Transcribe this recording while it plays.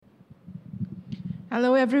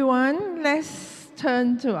Hello, everyone. Let's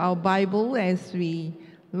turn to our Bible as we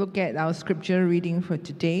look at our scripture reading for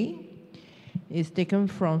today. It's taken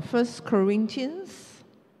from 1 Corinthians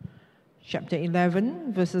chapter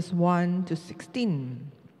 11, verses 1 to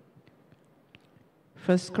 16.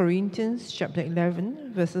 1 Corinthians chapter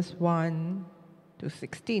 11, verses 1 to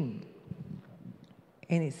 16.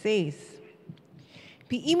 And it says,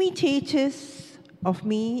 "Be imitators of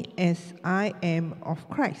me as I am of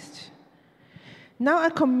Christ. Now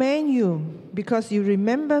I command you, because you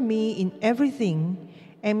remember me in everything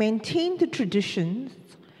and maintain the traditions,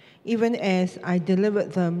 even as I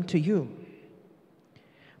delivered them to you.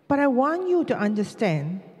 But I want you to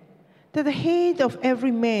understand that the head of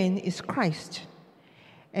every man is Christ,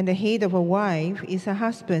 and the head of a wife is her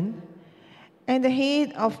husband, and the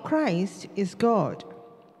head of Christ is God.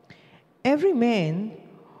 Every man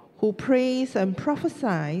who prays and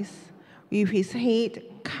prophesies with his head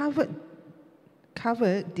covered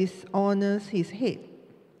dishonors his head.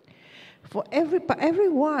 But every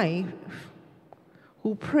wife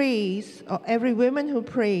who prays, or every woman who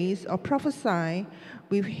prays or prophesies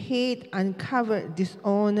with head uncovered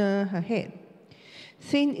dishonor her head,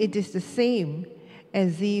 since it is the same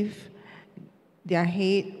as if their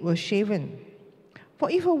head were shaven.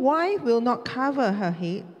 For if a wife will not cover her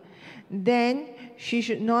head, then she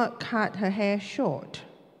should not cut her hair short.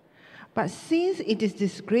 But since it is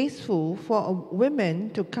disgraceful for a woman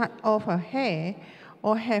to cut off her hair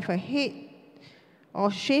or have her head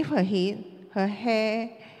or shave her head,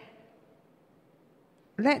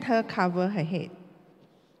 let her cover her head.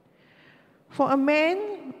 For a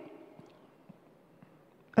man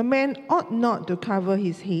ought not to cover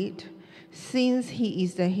his head, since he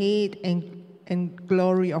is the head and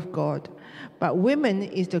glory of God, but woman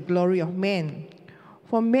is the glory of man.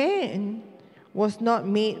 For man was not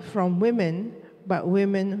made from women, but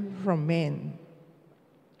women from men.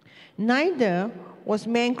 Neither was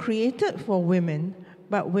man created for women,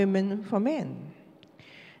 but women for men.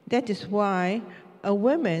 That is why a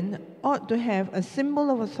woman ought to have a symbol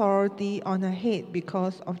of authority on her head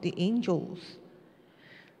because of the angels.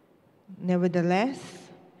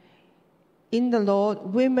 Nevertheless, in the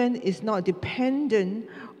Lord, women is not dependent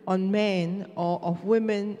on men or of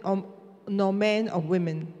women, nor man of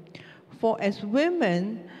women. For as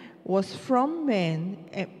woman was from man,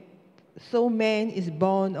 so man is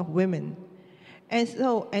born of women.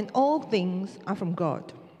 And all things are from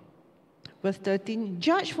God." Verse 13,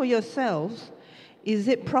 "Judge for yourselves, is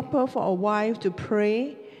it proper for a wife to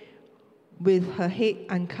pray with her head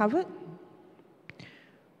uncovered?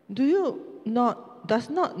 Does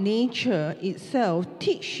not nature itself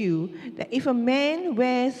teach you that if a man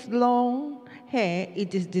wears long hair,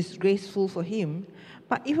 it is disgraceful for him?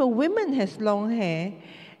 But if a woman has long hair,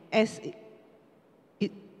 is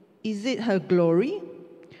it her glory?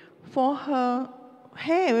 For her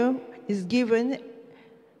hair is given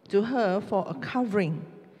to her for a covering.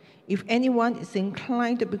 If anyone is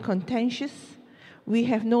inclined to be contentious, we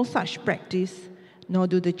have no such practice, nor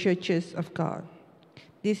do the churches of God."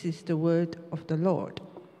 This is the word of the Lord.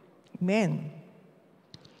 Amen.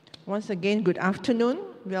 Once again, good afternoon.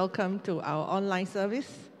 Welcome to our online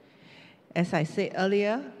service. As I said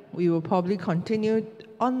earlier, we will probably continue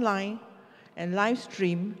online and live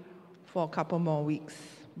stream for a couple more weeks.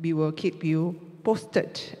 We will keep you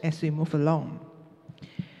posted as we move along.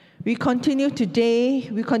 We continue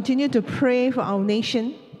to pray for our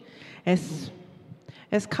nation, as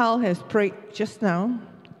Carl has prayed just now,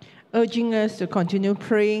 urging us to continue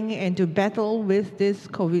praying and to battle with this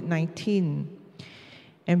COVID-19.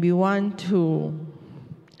 And we want to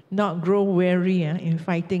not grow weary in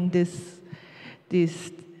fighting this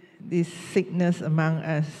sickness among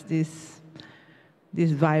us, this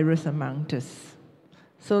virus among us.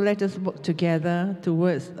 So let us work together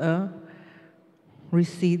towards a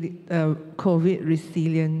COVID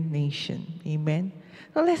resilient nation. Amen.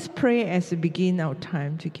 So let's pray as we begin our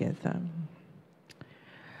time together.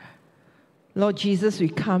 Lord Jesus, we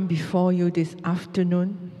come before you this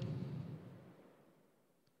afternoon.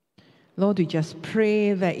 Lord, we just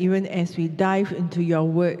pray that even as we dive into your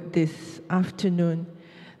word this afternoon,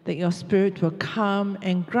 that your Spirit will come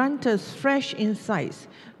and grant us fresh insights,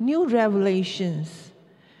 new revelations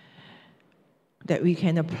that we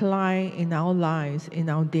can apply in our lives, in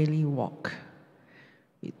our daily walk.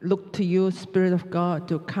 We look to you, Spirit of God,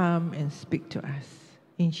 to come and speak to us.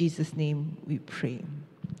 In Jesus' name we pray.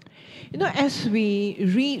 You know, as we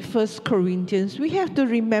read 1 Corinthians, we have to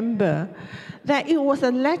remember that it was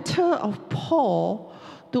a letter of Paul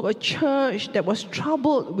to a church that was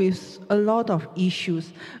troubled with a lot of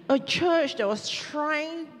issues, a church that was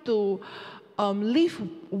trying to live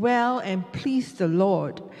well and please the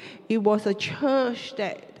Lord. It was a church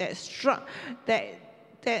that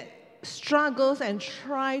struggles and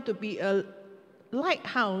tries to be a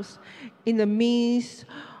lighthouse in the midst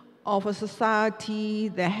of a society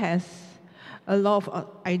that has a lot of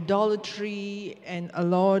idolatry and a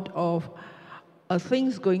lot of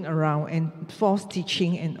things going around and false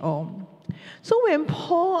teaching and all. So when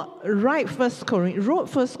Paul wrote 1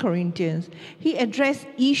 Corinthians, he addressed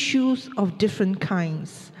issues of different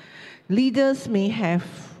kinds. Leaders may have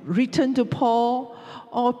written to Paul,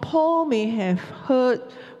 or Paul may have heard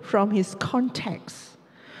from his contacts.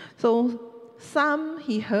 So some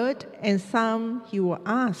he heard and some he will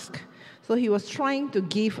ask. So he was trying to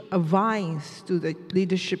give advice to the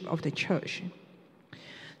leadership of the church.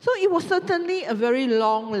 So it was certainly a very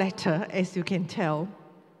long letter, as you can tell,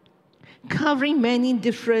 covering many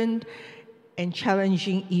different and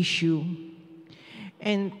challenging issues.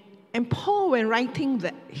 And Paul, when writing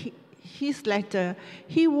his letter,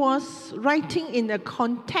 he was writing in the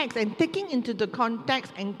context and taking into the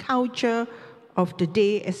context and culture of the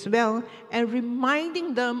day as well, and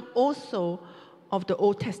reminding them also of the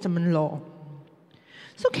Old Testament law.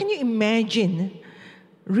 So can you imagine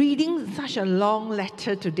reading such a long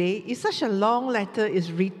letter today? If such a long letter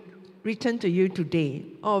is written to you today,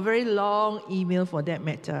 or a very long email for that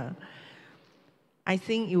matter, I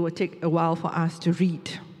think it will take a while for us to read.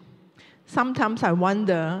 Sometimes I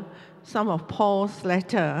wonder, some of Paul's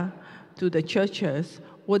letter to the churches,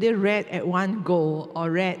 were they read at one go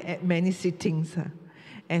or read at many sittings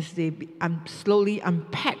as they slowly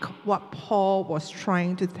unpack what Paul was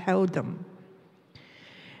trying to tell them?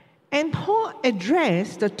 And Paul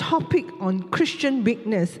addressed the topic on Christian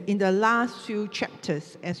weakness in the last few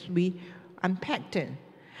chapters as we unpacked it.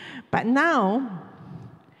 But now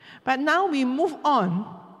we move on,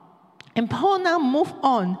 and Paul now moved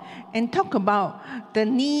on and talk about the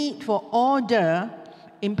need for order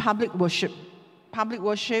in public worship. Public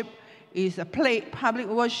worship is public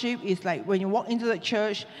worship is like when you walk into the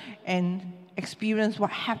church and experience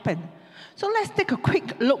what happened. So let's take a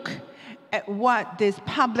quick look at what this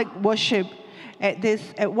public worship,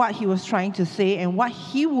 at what he was trying to say and what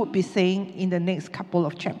he would be saying in the next couple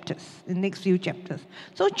of chapters, the next few chapters.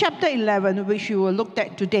 So chapter 11, which we will look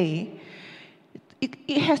at today,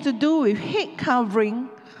 it has to do with head covering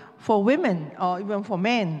for women or even for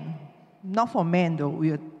men. Not for men though,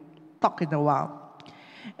 we'll talk in a while.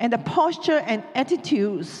 And the posture and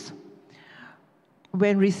attitudes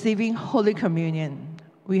when receiving Holy Communion.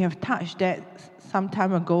 We have touched that some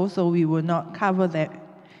time ago, so we will not cover that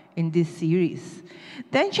in this series.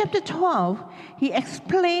 Then chapter 12, he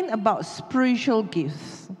explained about spiritual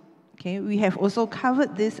gifts. Okay, we have also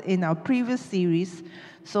covered this in our previous series,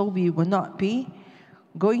 so we will not be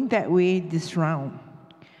going that way this round.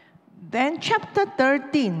 Then chapter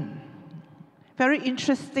 13, very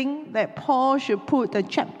interesting that Paul should put the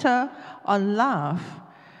chapter on love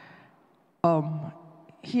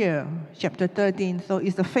here, chapter 13. So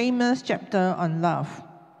it's the famous chapter on love.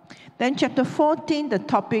 Then chapter 14, the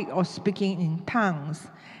topic of speaking in tongues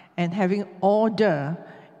and having order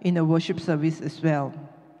in the worship service as well.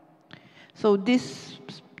 So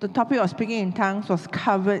the topic of speaking in tongues was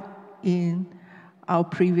covered in our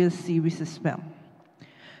previous series as well.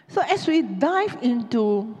 So as we dive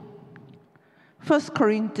into 1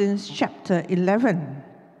 Corinthians chapter 11,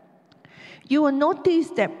 you will notice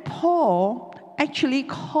that Paul actually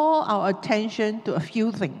called our attention to a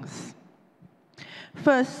few things.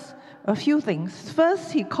 First,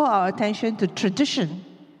 he called our attention to tradition.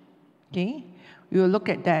 Okay, we will look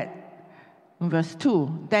at that in verse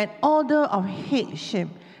 2. That order of headship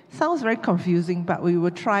sounds very confusing, but we will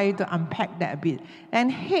try to unpack that a bit.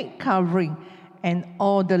 And head covering and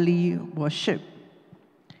orderly worship.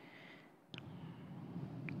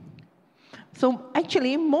 So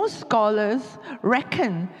actually, most scholars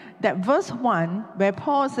reckon that verse 1, where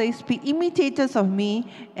Paul says, "Be imitators of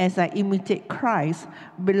me as I imitate Christ,"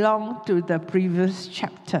 belong to the previous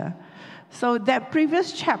chapter. So that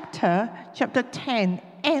previous chapter, chapter 10,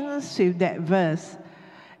 ends with that verse.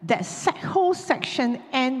 That whole section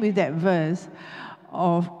ends with that verse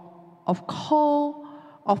of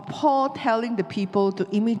Paul telling the people to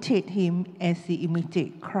imitate him as he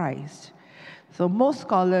imitates Christ. So most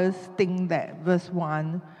scholars think that verse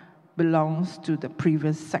 1 belongs to the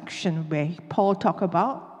previous section where Paul talked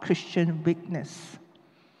about Christian weakness.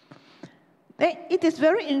 It is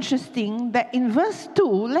very interesting that in verse 2,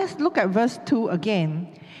 let's look at verse 2 again.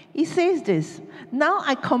 He says this, "Now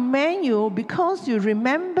I command you because you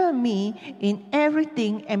remember me in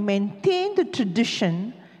everything and maintain the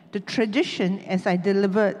tradition as I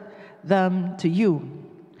delivered them to you."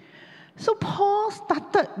 So Paul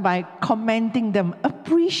started by commending them,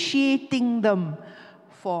 appreciating them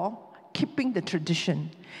for keeping the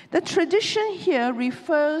tradition. The tradition here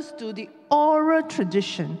refers to the oral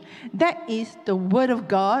tradition. That is the Word of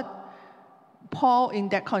God. Paul, in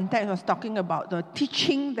that context, was talking about the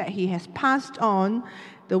teaching that he has passed on,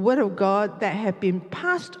 the Word of God that had been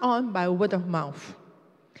passed on by word of mouth.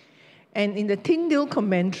 And in the Tyndale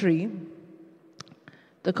commentary,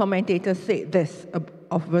 the commentator said this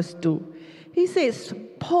of verse 2. He says,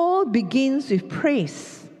 Paul begins with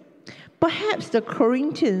praise. Perhaps the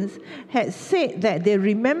Corinthians had said that they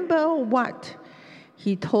remember what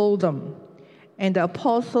he told them, and the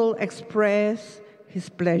apostle expressed his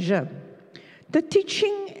pleasure. The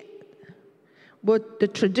teaching, the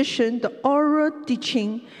tradition, the oral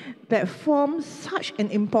teaching that forms such an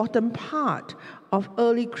important part of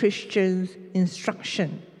early Christians'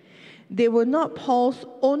 instruction. They were not Paul's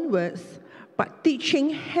own words, but teaching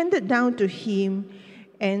handed down to him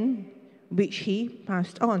and which he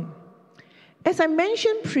passed on. As I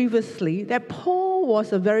mentioned previously, that Paul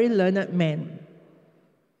was a very learned man.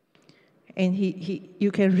 And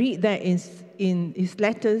you can read that in his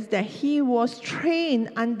letters that he was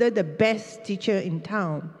trained under the best teacher in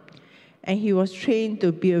town. And he was trained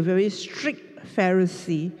to be a very strict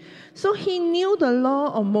Pharisee. So he knew the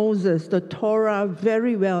law of Moses, the Torah,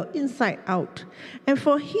 very well, inside out. And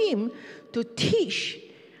for him to teach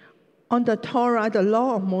on the Torah, the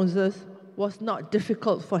law of Moses, was not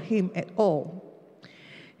difficult for him at all.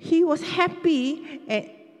 He was happy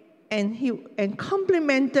and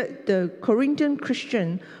complimented the Corinthian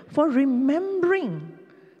Christian for remembering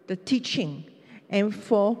the teaching and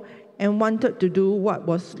wanted to do what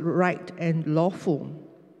was right and lawful.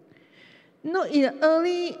 No, in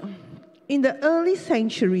the early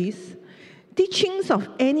centuries, teachings of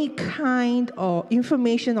any kind or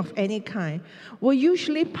information of any kind were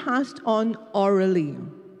usually passed on orally.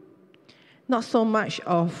 Not so much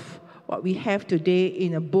of what we have today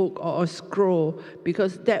in a book or a scroll,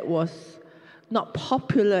 because that was not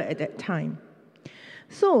popular at that time.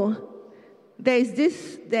 So there is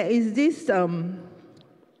this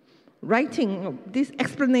writing, this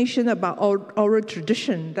explanation about oral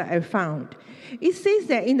tradition that I found. It says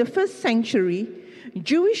that in the first century,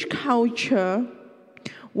 Jewish culture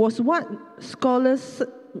was what scholars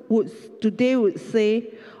today would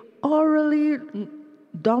say orally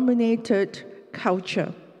dominated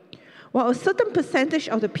culture. While a certain percentage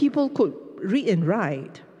of the people could read and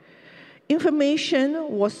write,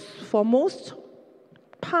 information was for most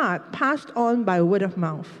part passed on by word of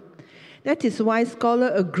mouth. That is why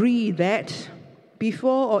scholars agree that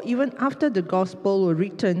before or even after the gospel were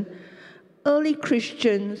written, early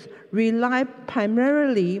Christians relied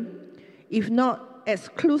primarily, if not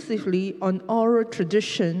exclusively, on oral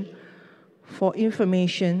tradition for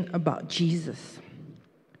information about Jesus.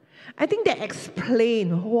 I think that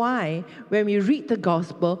explains why, when we read the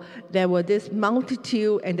gospel, there were this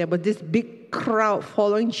multitude and there was this big crowd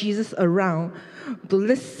following Jesus around to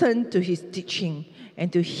listen to his teaching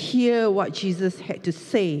and to hear what Jesus had to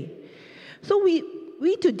say. So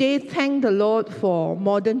we today thank the Lord for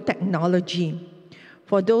modern technology.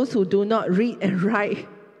 For those who do not read and write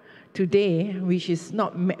today, which is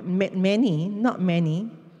not many,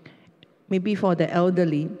 maybe for the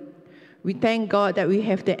elderly, we thank God that we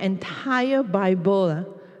have the entire Bible,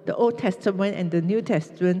 the Old Testament and the New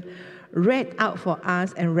Testament, read out for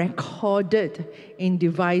us and recorded in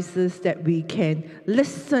devices that we can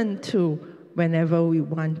listen to whenever we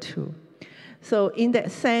want to. So in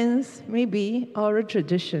that sense, maybe oral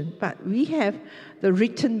tradition, but we have the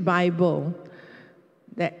written Bible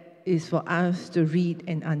that is for us to read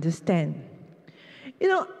and understand. You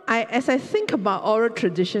know, as I think about oral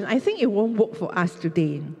tradition, I think it won't work for us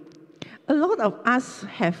today. A lot of us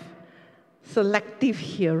have selective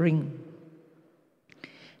hearing.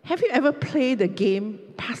 Have you ever played the game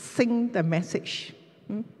Passing the Message?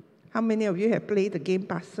 How many of you have played the game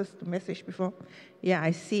Passes the Message before? Yeah,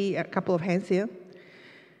 I see a couple of hands here.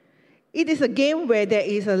 It is a game where there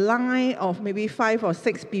is a line of maybe 5 or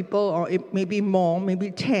 6 people, or maybe more,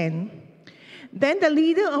 maybe 10. Then the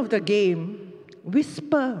leader of the game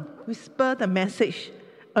whisper the message,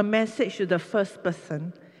 a message to the first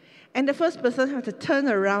person. And the first person has to turn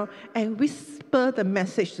around and whisper the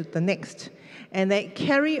message to the next. And they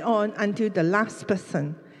carry on until the last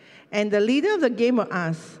person. And the leader of the game will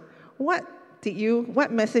ask, what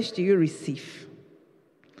message do you receive?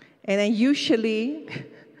 And then usually,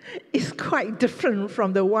 it's quite different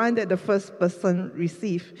from the one that the first person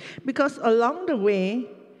received. Because along the way,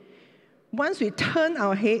 once we turn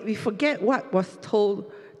our head, we forget what was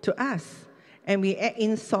told to us. And we add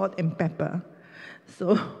in salt and pepper.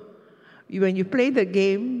 So when you play the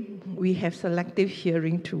game, we have selective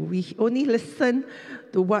hearing too. We only listen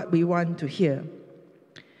to what we want to hear.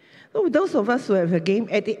 So those of us who have a game,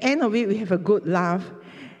 at the end of it, we have a good laugh,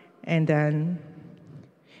 and then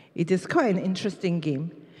it is quite an interesting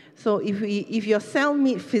game. So if your cell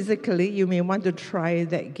meet physically, you may want to try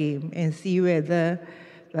that game and see whether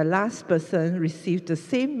the last person received the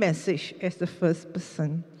same message as the first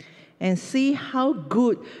person, and see how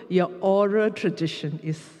good your oral tradition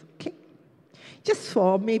is. Okay? Just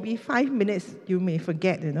for maybe 5 minutes, you may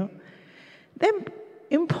forget, Then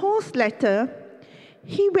in Paul's letter,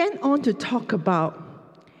 he went on to talk about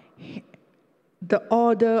the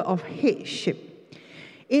order of headship.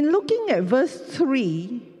 In looking at verse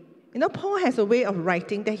 3, Paul has a way of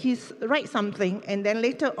writing that he writes something, and then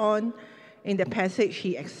later on in the passage,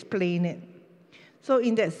 he explains it. So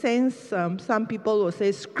in that sense, some people will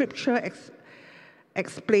say Scripture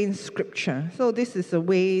explains Scripture. So this is a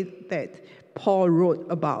way that Paul wrote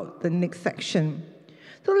about the next section.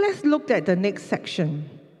 So let's look at the next section.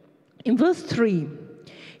 In verse 3,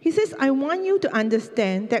 he says, I want you to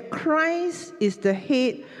understand that Christ is the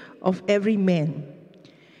head of every man,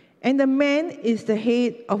 and the man is the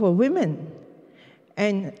head of a woman,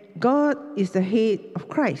 and God is the head of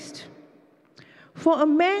Christ. For a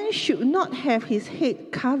man should not have his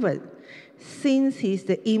head covered, since he is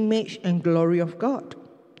the image and glory of God.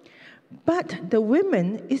 But the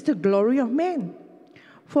woman is the glory of man.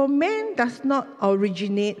 For man does not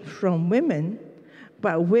originate from women,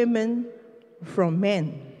 but women from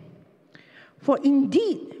men. For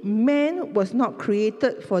indeed, man was not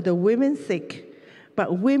created for the women's sake,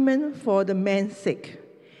 but women for the man's sake.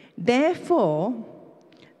 Therefore,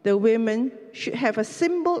 the women should have a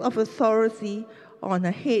symbol of authority on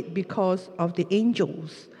her head because of the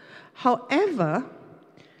angels. However,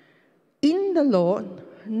 in the Lord,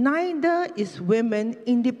 neither is woman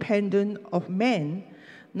independent of man,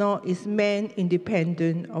 nor is man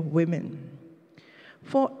independent of women.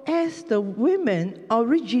 For as the woman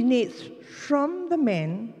originates from the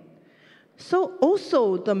man, so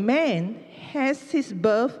also the man has his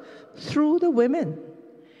birth through the woman,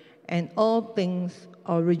 and all things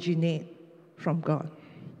originate from God.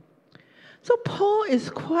 So Paul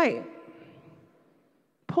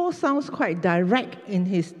sounds quite direct in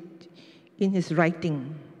his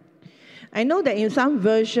writing. I know that in some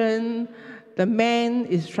version, the man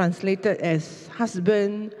is translated as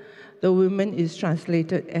husband, the woman is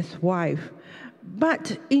translated as wife.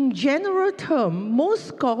 But in general term, most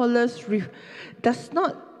scholars does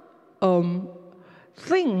not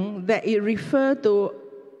think that it refers to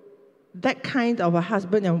that kind of a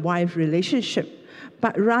husband and wife relationship,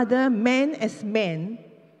 but rather man, as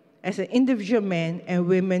an individual man, and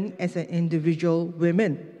women as an individual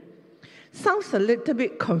women. Sounds a little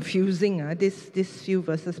bit confusing, these few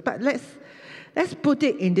verses, but let's put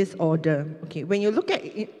it in this order. Okay, when you look at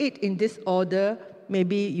it in this order,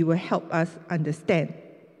 maybe you will help us understand.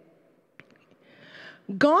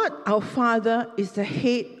 God, our Father, is the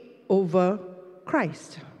head over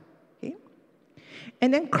Christ. Okay?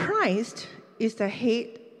 And then Christ is the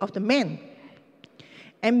head of the man.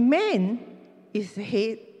 And man is the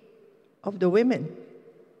head of the women.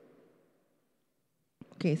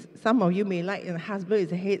 Okay, some of you may like the husband is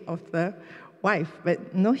the head of the wife, but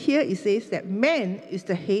here it says that man is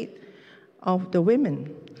the head of the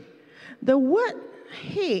women. The word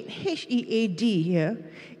head, H-E-A-D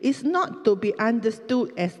here, is not to be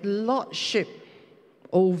understood as lordship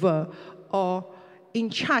over or in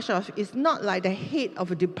charge of. It's not like the head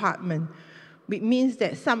of a department. It means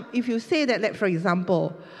that if you say that, like for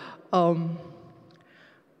example,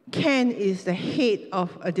 Ken is the head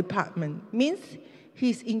of a department, means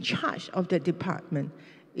he's in charge of the department.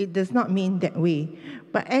 It does not mean that way.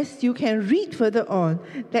 But as you can read further on,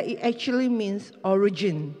 that it actually means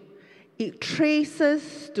origin. It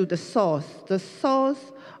traces to the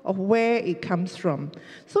source of where it comes from.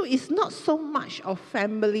 So it's not so much of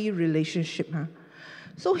family relationship.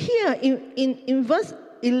 So here in verse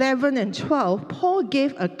 11 and 12, Paul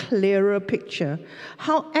gave a clearer picture.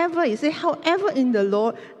 However, he said, however in the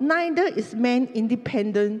Lord, neither is women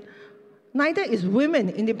independent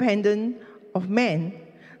of men,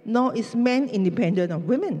 nor is man independent of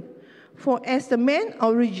women. For as the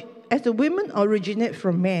women originate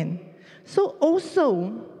from man, so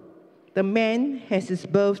also the man has his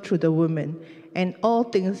birth through the woman, and all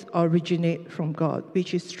things originate from God,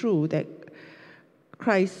 which is true that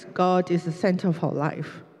Christ, God, is the center of our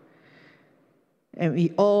life. And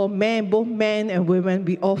we all, both men and women,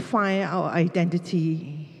 we all find our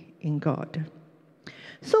identity in God.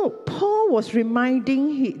 So Paul was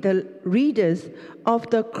reminding the readers of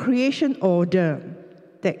the creation order.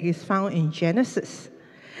 that is found in Genesis,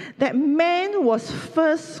 that man was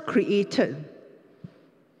first created.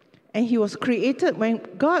 And he was created, when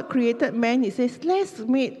God created man, he says, let's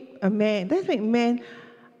make man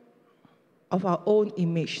of our own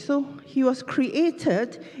image. So he was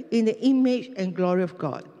created in the image and glory of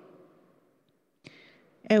God.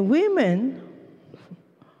 And women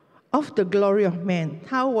of the glory of man.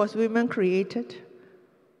 How was women created?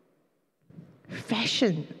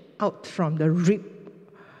 Fashioned out from the rib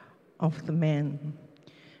of the man.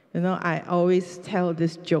 You know, I always tell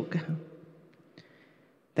this joke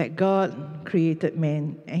that God created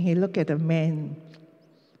man, and he looked at a man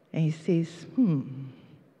and he says,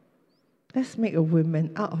 let's make a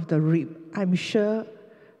woman out of the rib. I'm sure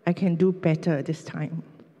I can do better this time.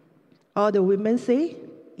 All the women say,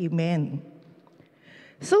 amen.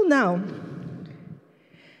 So now,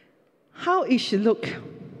 how it should look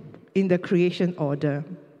in the creation order.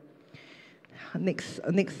 Next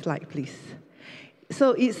slide, please.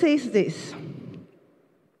 So it says this: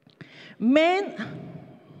 man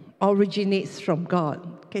originates from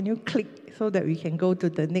God. Can you click so that we can go to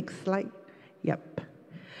the next slide? Yep.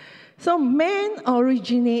 So man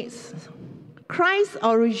originates, Christ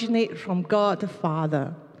originates from God the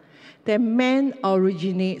Father. Then man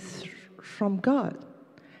originates from God.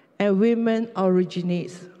 And women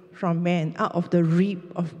originates from man, out of the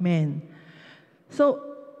rib of man.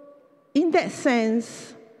 So in that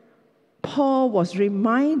sense, Paul was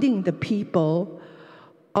reminding the people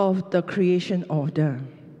of the creation order.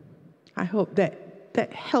 I hope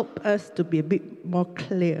that helped us to be a bit more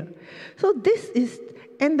clear. So this is,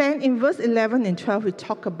 and then in verse 11 and 12, we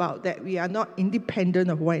talk about that we are not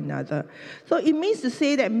independent of one another. So it means to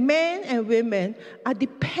say that men and women are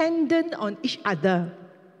dependent on each other.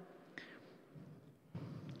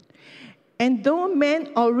 And though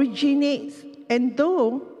women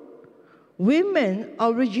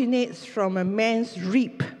originates from a man's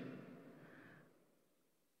rib,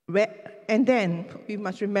 and then we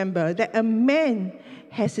must remember that a man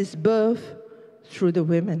has his birth through the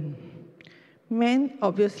women. Man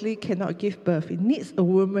obviously cannot give birth. He needs a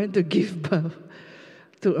woman to give birth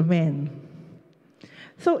to a man.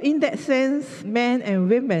 So in that sense, men and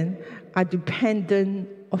women are dependent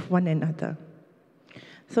of one another.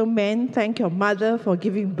 So men, thank your mother for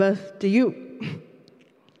giving birth to you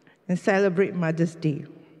and celebrate Mother's Day.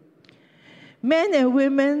 Men and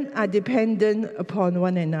women are dependent upon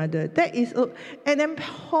one another. And then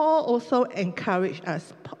Paul also encouraged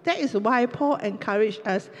us. That is why Paul encouraged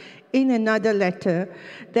us in another letter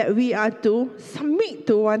that we are to submit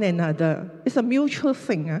to one another. It's a mutual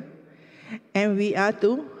thing. And we are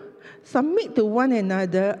to submit to one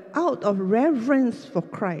another out of reverence for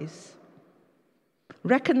Christ.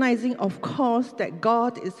 Recognizing, of course, that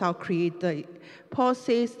God is our creator. Paul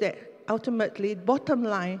says that ultimately, bottom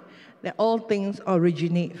line, that all things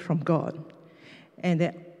originate from God. And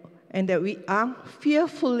that we are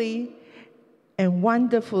fearfully and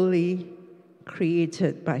wonderfully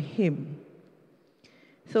created by Him.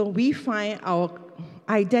 So we find our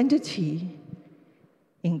identity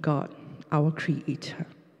in God, our Creator.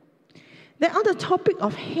 Then on the topic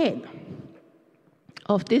of head,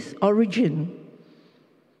 of this origin,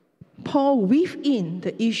 Paul weaved in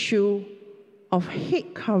the issue of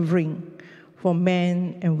head covering for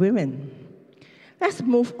men and women. Let's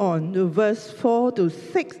move on to verse 4 to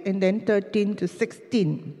 6 and then 13 to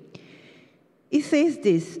 16. It says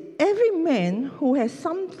this: every man who has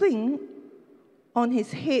something on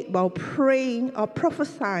his head while praying or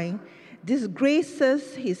prophesying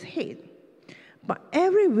disgraces his head. But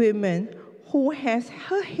every woman who has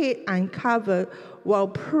her head uncovered while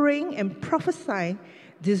praying and prophesying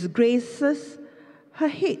disgraces her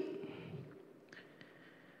head.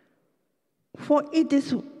 For it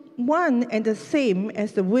is one and the same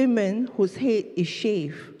as the woman whose head is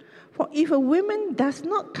shaved. For if a woman does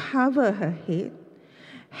not cover her head,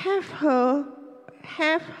 have her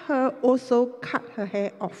also cut her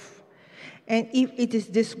hair off. And if it is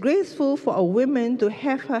disgraceful for a woman to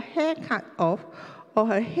have her hair cut off or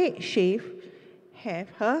her head shaved, have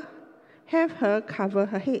her cover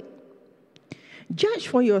her head. Judge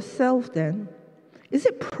for yourself then. Is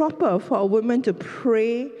it proper for a woman to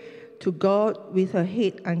pray to God with her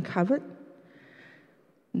head uncovered?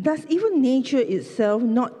 Does even nature itself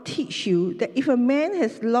not teach you that if a man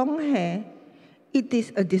has long hair, it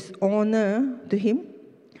is a dishonor to him?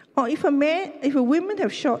 Or if a woman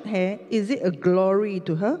have short hair, is it a glory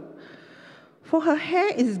to her? For her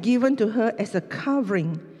hair is given to her as a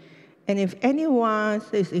covering, and if anyone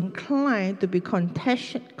is inclined to be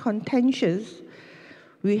contentious,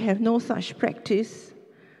 we have no such practice,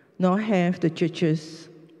 nor have the churches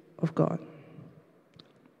of God.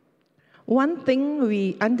 one thing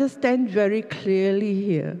we understand very clearly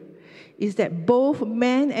here is that both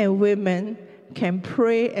men and women can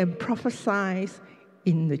pray and prophesy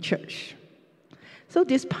in the church. So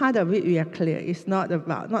this part of it we are clear. It's not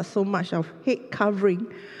so much of head covering,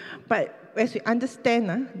 but as we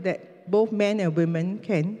understand that both men and women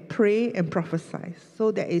can pray and prophesy.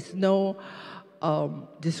 So there is no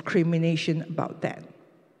discrimination about that.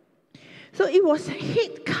 So it was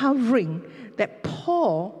head covering that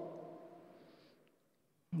Paul,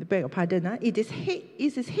 I beg your pardon, it is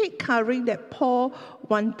head covering that Paul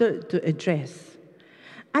wanted to address.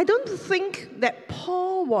 I don't think that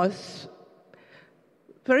Paul was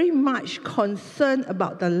very much concerned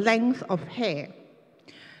about the length of hair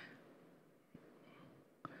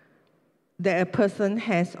that a person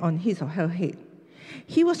has on his or her head.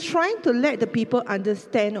 He was trying to let the people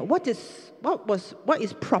understand what is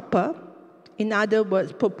proper, in other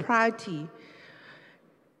words, propriety,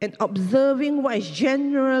 and observing what is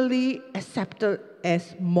generally accepted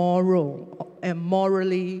as moral and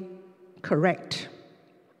morally correct.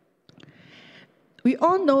 We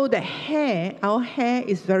all know that our hair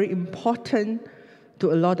is very important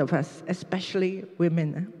to a lot of us, especially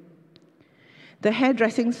women. The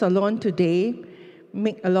hairdressing salon today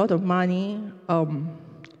make a lot of money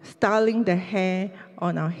styling the hair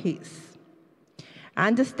on our heads. I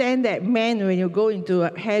understand that men, when you go into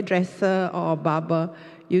a hairdresser or a barber,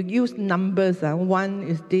 you use numbers. 1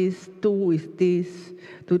 is this, 2 is this,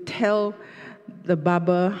 to tell the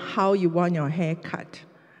barber how you want your hair cut.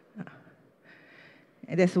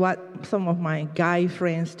 And that's what some of my guy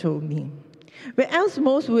friends told me. Whereas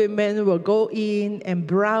most women will go in and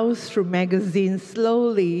browse through magazines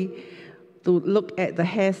slowly to look at the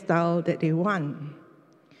hairstyle that they want.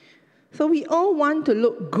 So we all want to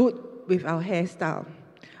look good with our hairstyle.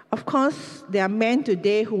 Of course, there are men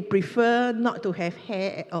today who prefer not to have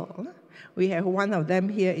hair at all. We have one of them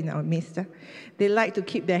here in our midst. They like to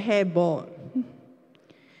keep their hair bald.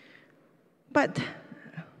 But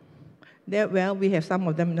we have some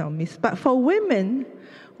of them in our midst. But for women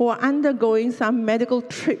who are undergoing some medical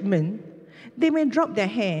treatment, they may drop their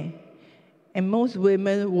hair. And most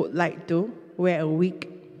women would like to wear a wig.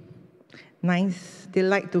 Nice. They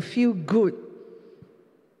like to feel good.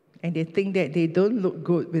 And they think that they don't look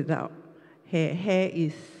good without hair. Hair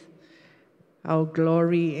is our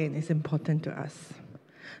glory and it's important to us.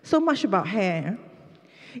 So much about hair.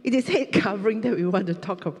 It is head covering that we want to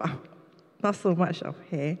talk about, not so much of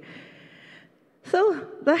hair. So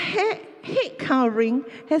the head covering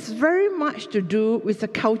has very much to do with the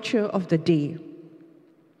culture of the day.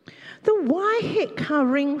 So why head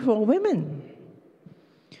covering for women?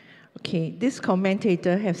 Okay, this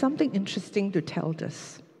commentator has something interesting to tell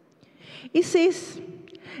us. It says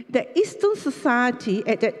that Eastern society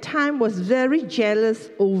at that time was very jealous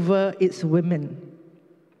over its women.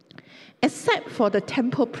 Except for the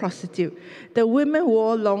temple prostitute, the women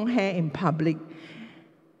wore long hair in public.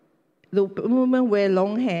 The women wear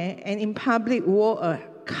long hair and in public wore a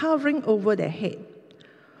covering over their head.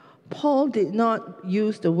 Paul did not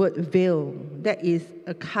use the word veil, that is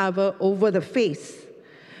a cover over the face.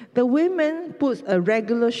 The women put a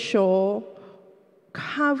regular shawl,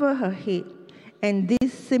 cover her head, and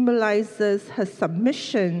this symbolizes her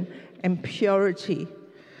submission and purity.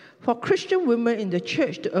 For Christian women in the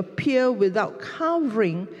church to appear without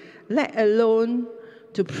covering, let alone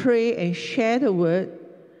to pray and share the word,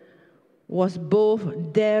 was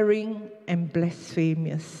both daring and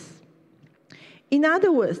blasphemous. In other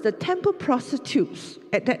words, the temple prostitutes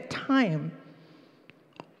at that time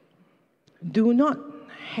do not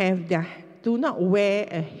wear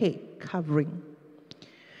a head covering.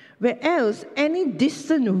 Whereas any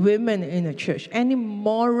decent women in the church, any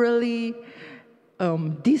morally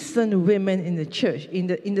decent women in the church,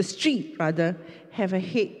 in the street rather, have a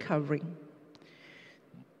head covering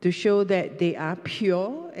to show that they are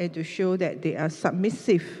pure and to show that they are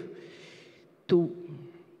submissive to,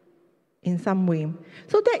 in some way.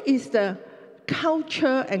 So that is the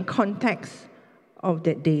culture and context of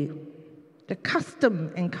that day, the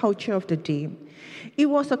custom and culture of the day. It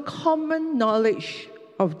was a common knowledge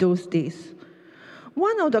of those days.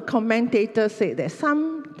 One of the commentators said that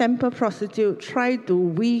some temple prostitutes try to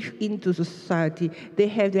weave into society. They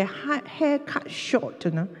have their hair cut short,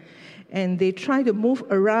 and they try to move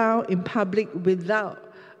around in public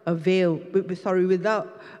without a veil,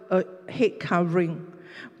 without a head covering.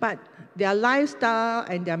 But their lifestyle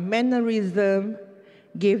and their mannerism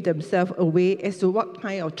gave themselves away as to what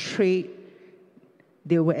kind of trade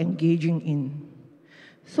they were engaging in.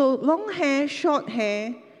 So long hair, short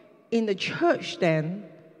hair, in the church then,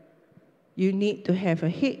 you need to have a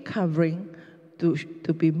head covering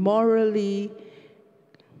to be morally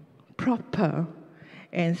proper.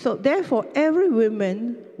 And so therefore, every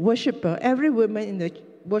woman in the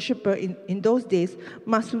worshiper in those days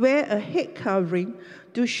must wear a head covering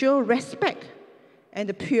to show respect and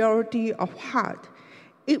the purity of heart.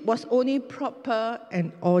 It was only proper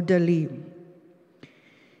and orderly.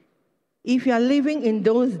 If you are living in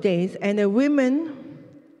those days and a woman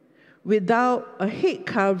without a head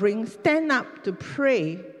covering stand up to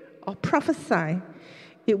pray or prophesy,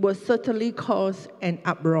 it will certainly cause an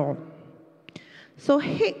uproar. So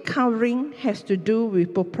head covering has to do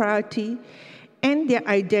with propriety and their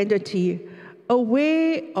identity, a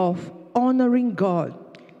way of honoring God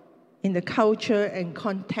in the culture and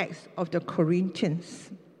context of the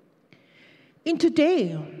Corinthians. In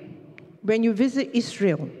today, when you visit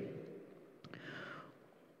Israel,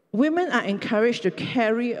 women are encouraged to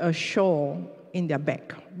carry a shawl in their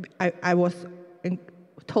bag. I was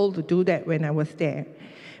told to do that when I was there,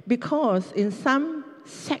 because in some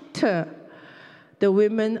sector, the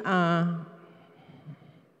women are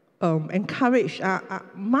encouraged,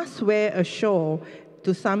 must wear a shawl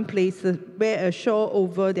to some places, wear a shawl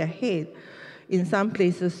over their head in some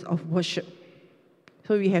places of worship.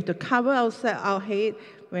 So we have to cover our head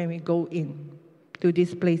when we go in to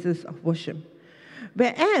these places of worship.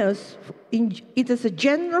 Whereas it is a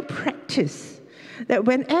general practice that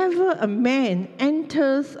whenever a man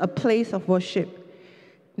enters a place of worship,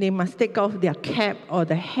 they must take off their cap or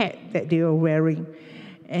the hat that they were wearing.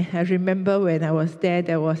 And I remember when I was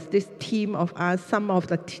there was this team of us, some of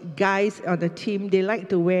the guys on the team, they like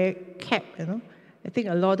to wear cap, I think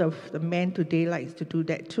a lot of the men today likes to do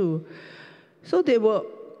that too. So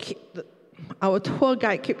our tour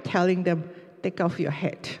guide kept telling them, take off your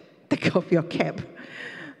hat, take off your cap.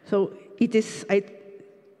 So it is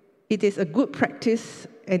a good practice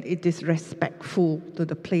and it is respectful to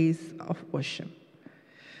the place of worship.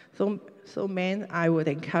 So men, I would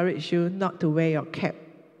encourage you not to wear your cap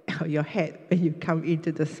or your hat when you come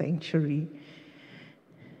into the sanctuary.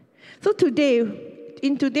 So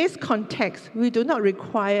in today's context, we do not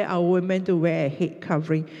require our women to wear a head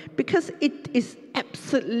covering because it is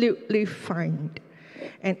absolutely fine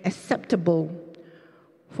and acceptable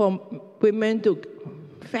for women to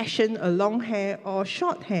fashion a long hair or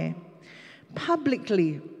short hair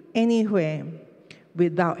publicly anywhere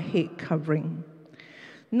without head covering.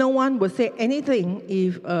 No one will say anything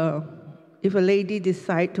if a lady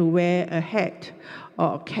decides to wear a hat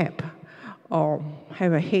or a cap or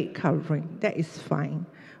have a head covering. That is fine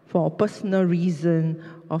for a personal reason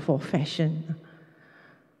or for fashion.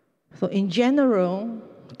 So in general,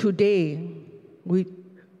 today,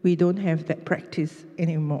 we don't have that practice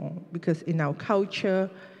anymore because in our culture,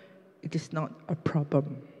 it is not a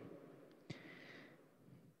problem.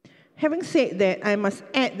 Having said that, I must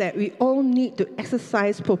add that we all need to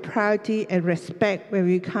exercise propriety and respect when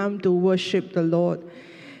we come to worship the Lord.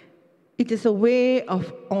 It is a way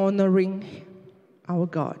of honoring our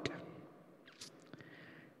God.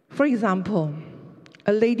 For example,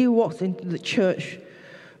 a lady walks into the church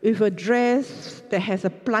with a dress that has a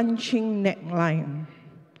plunging neckline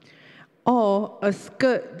or a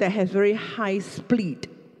skirt that has very high split,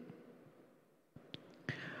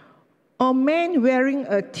 or men wearing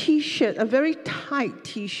a t-shirt, a very tight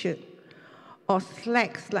t-shirt, or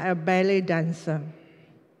slacks like a ballet dancer.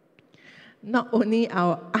 Not only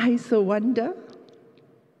our eyes will wander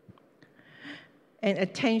and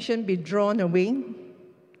attention be drawn away,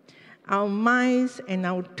 our minds and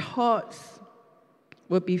our thoughts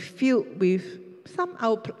will be filled with some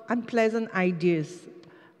unpleasant ideas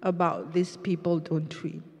about these people, don't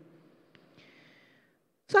we?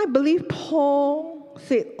 So I believe Paul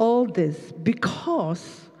said all this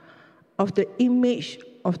because of the image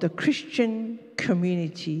of the Christian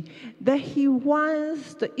community, that he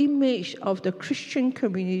wants the image of the Christian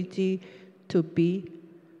community to be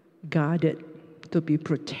guarded, to be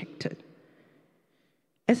protected.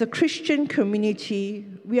 As a Christian community,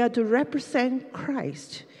 we are to represent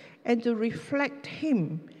Christ and to reflect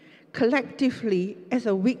him collectively as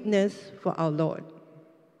a witness for our Lord.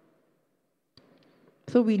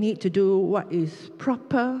 So we need to do what is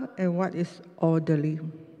proper and what is orderly.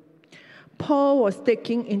 Paul was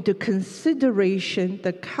taking into consideration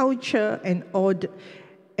the culture and order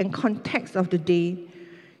and context of the day.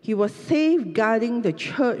 He was safeguarding the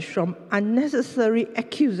church from unnecessary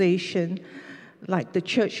accusation, like the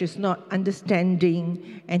church is not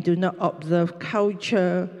understanding and do not observe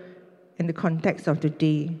culture and the context of the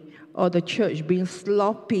day, or the church being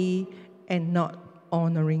sloppy and not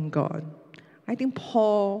honoring God. I think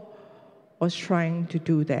Paul was trying to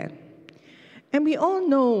do that. And we all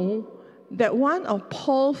know that one of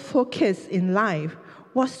Paul's focus in life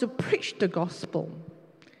was to preach the gospel.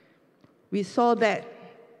 We saw that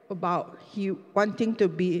about he wanting to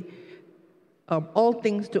be all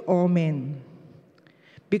things to all men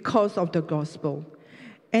because of the gospel.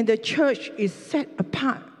 And the church is set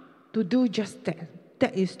apart to do just that.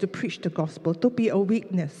 That is to preach the gospel, to be a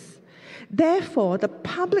witness. Therefore, the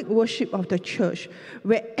public worship of the church,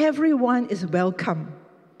 where everyone is welcome,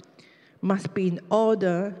 must be in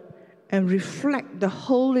order and reflect the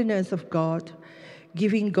holiness of God,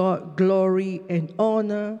 giving God glory and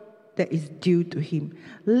honor that is due to Him,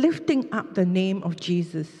 lifting up the name of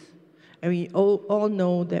Jesus. And we all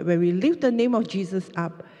know that when we lift the name of Jesus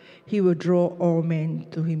up, He will draw all men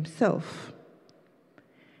to Himself.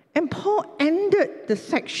 And Paul ended the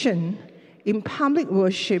section in public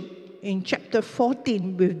worship in chapter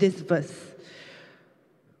 14 with this verse.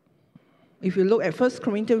 If you look at 1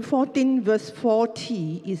 Corinthians 14, verse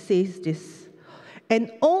 40, it says this: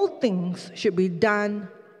 "And all things should be done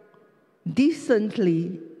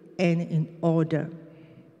decently and in order."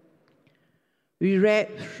 We read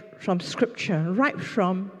from Scripture, right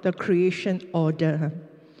from the creation order,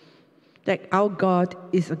 that our God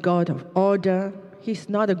is a God of order. He's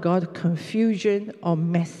not a God of confusion or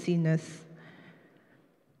messiness.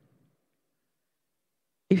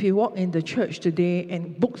 If you walk in the church today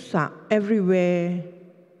and books are everywhere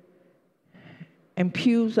and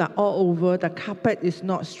pews are all over, the carpet is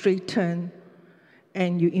not straightened,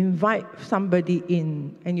 and you invite somebody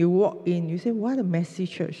in and you walk in, you say, what a messy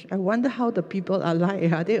church. I wonder how the people are like.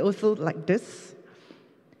 Are they also like this?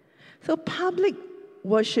 So public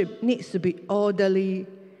worship needs to be orderly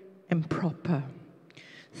and proper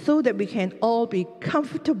so that we can all be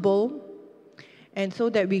comfortable and so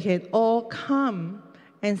that we can all come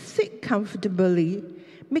and sit comfortably,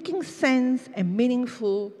 making sense and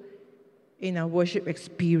meaningful in our worship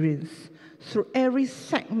experience through every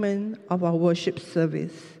segment of our worship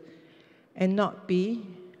service and not be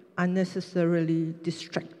unnecessarily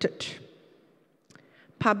distracted.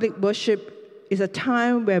 Public worship is a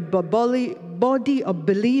time where the body of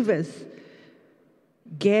believers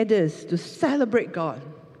gathers to celebrate God,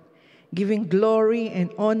 giving glory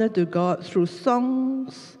and honor to God through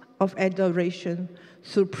songs of adoration,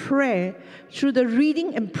 through prayer, through the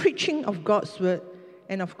reading and preaching of God's word,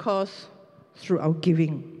 and of course, through our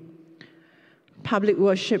giving. Public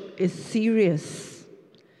worship is serious.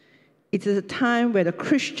 It is a time where the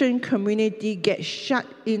Christian community gets shut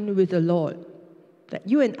in with the Lord, that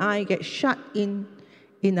you and I get shut in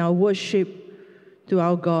our worship to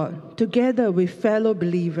our God, together with fellow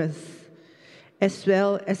believers, as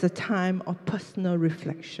well as a time of personal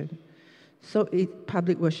reflection. So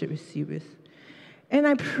public worship is serious. And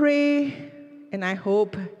I pray and I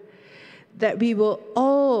hope that we will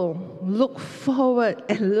all look forward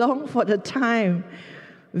and long for the time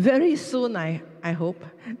very soon, I hope,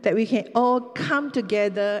 that we can all come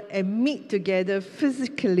together and meet together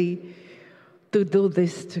physically to do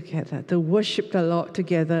this together, to worship the Lord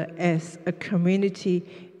together as a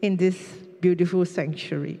community in this beautiful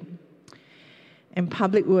sanctuary. And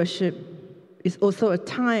public worship is also a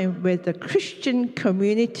time where the Christian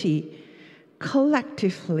community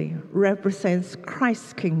collectively represents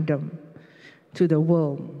Christ's kingdom to the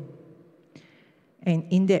world. And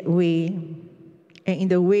in that way, and in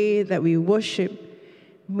the way that we worship,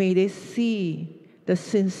 may they see the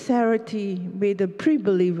sincerity, may the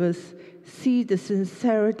pre-believers see the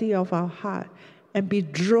sincerity of our heart and be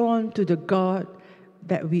drawn to the God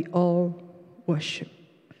that we all worship.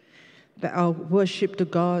 That our worship to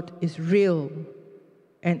God is real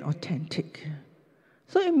and authentic.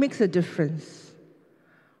 So it makes a difference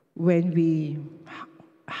when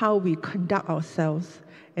how we conduct ourselves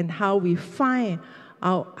and how we find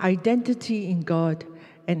our identity in God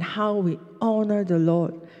and how we honor the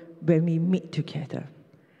Lord when we meet together.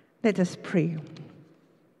 Let us pray.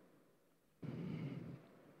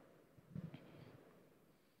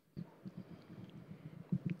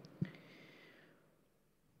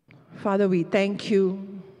 Father, we thank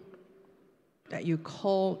you that you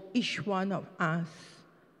call each one of us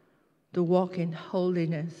to walk in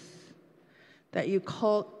holiness, that you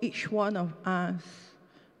call each one of us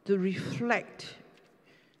to reflect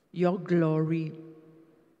your glory.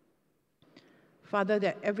 Father,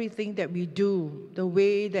 that everything that we do, the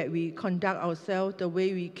way that we conduct ourselves, the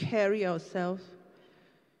way we carry ourselves,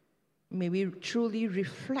 may we truly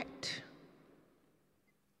reflect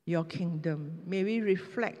your kingdom. May we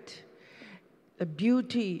reflect the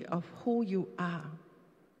beauty of who you are,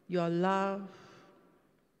 your love,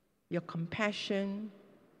 your compassion,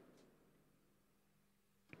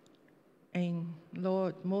 and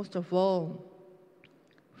Lord, most of all,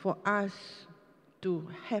 for us to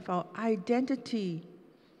have our identity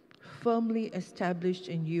firmly established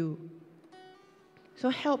in you. So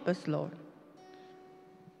help us, Lord.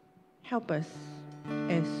 Help us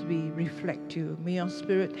as we reflect you. May your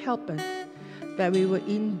Spirit help us that we will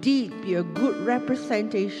indeed be a good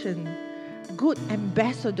representation, good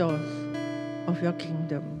ambassadors of your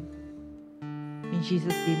kingdom. In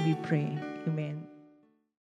Jesus' name we pray.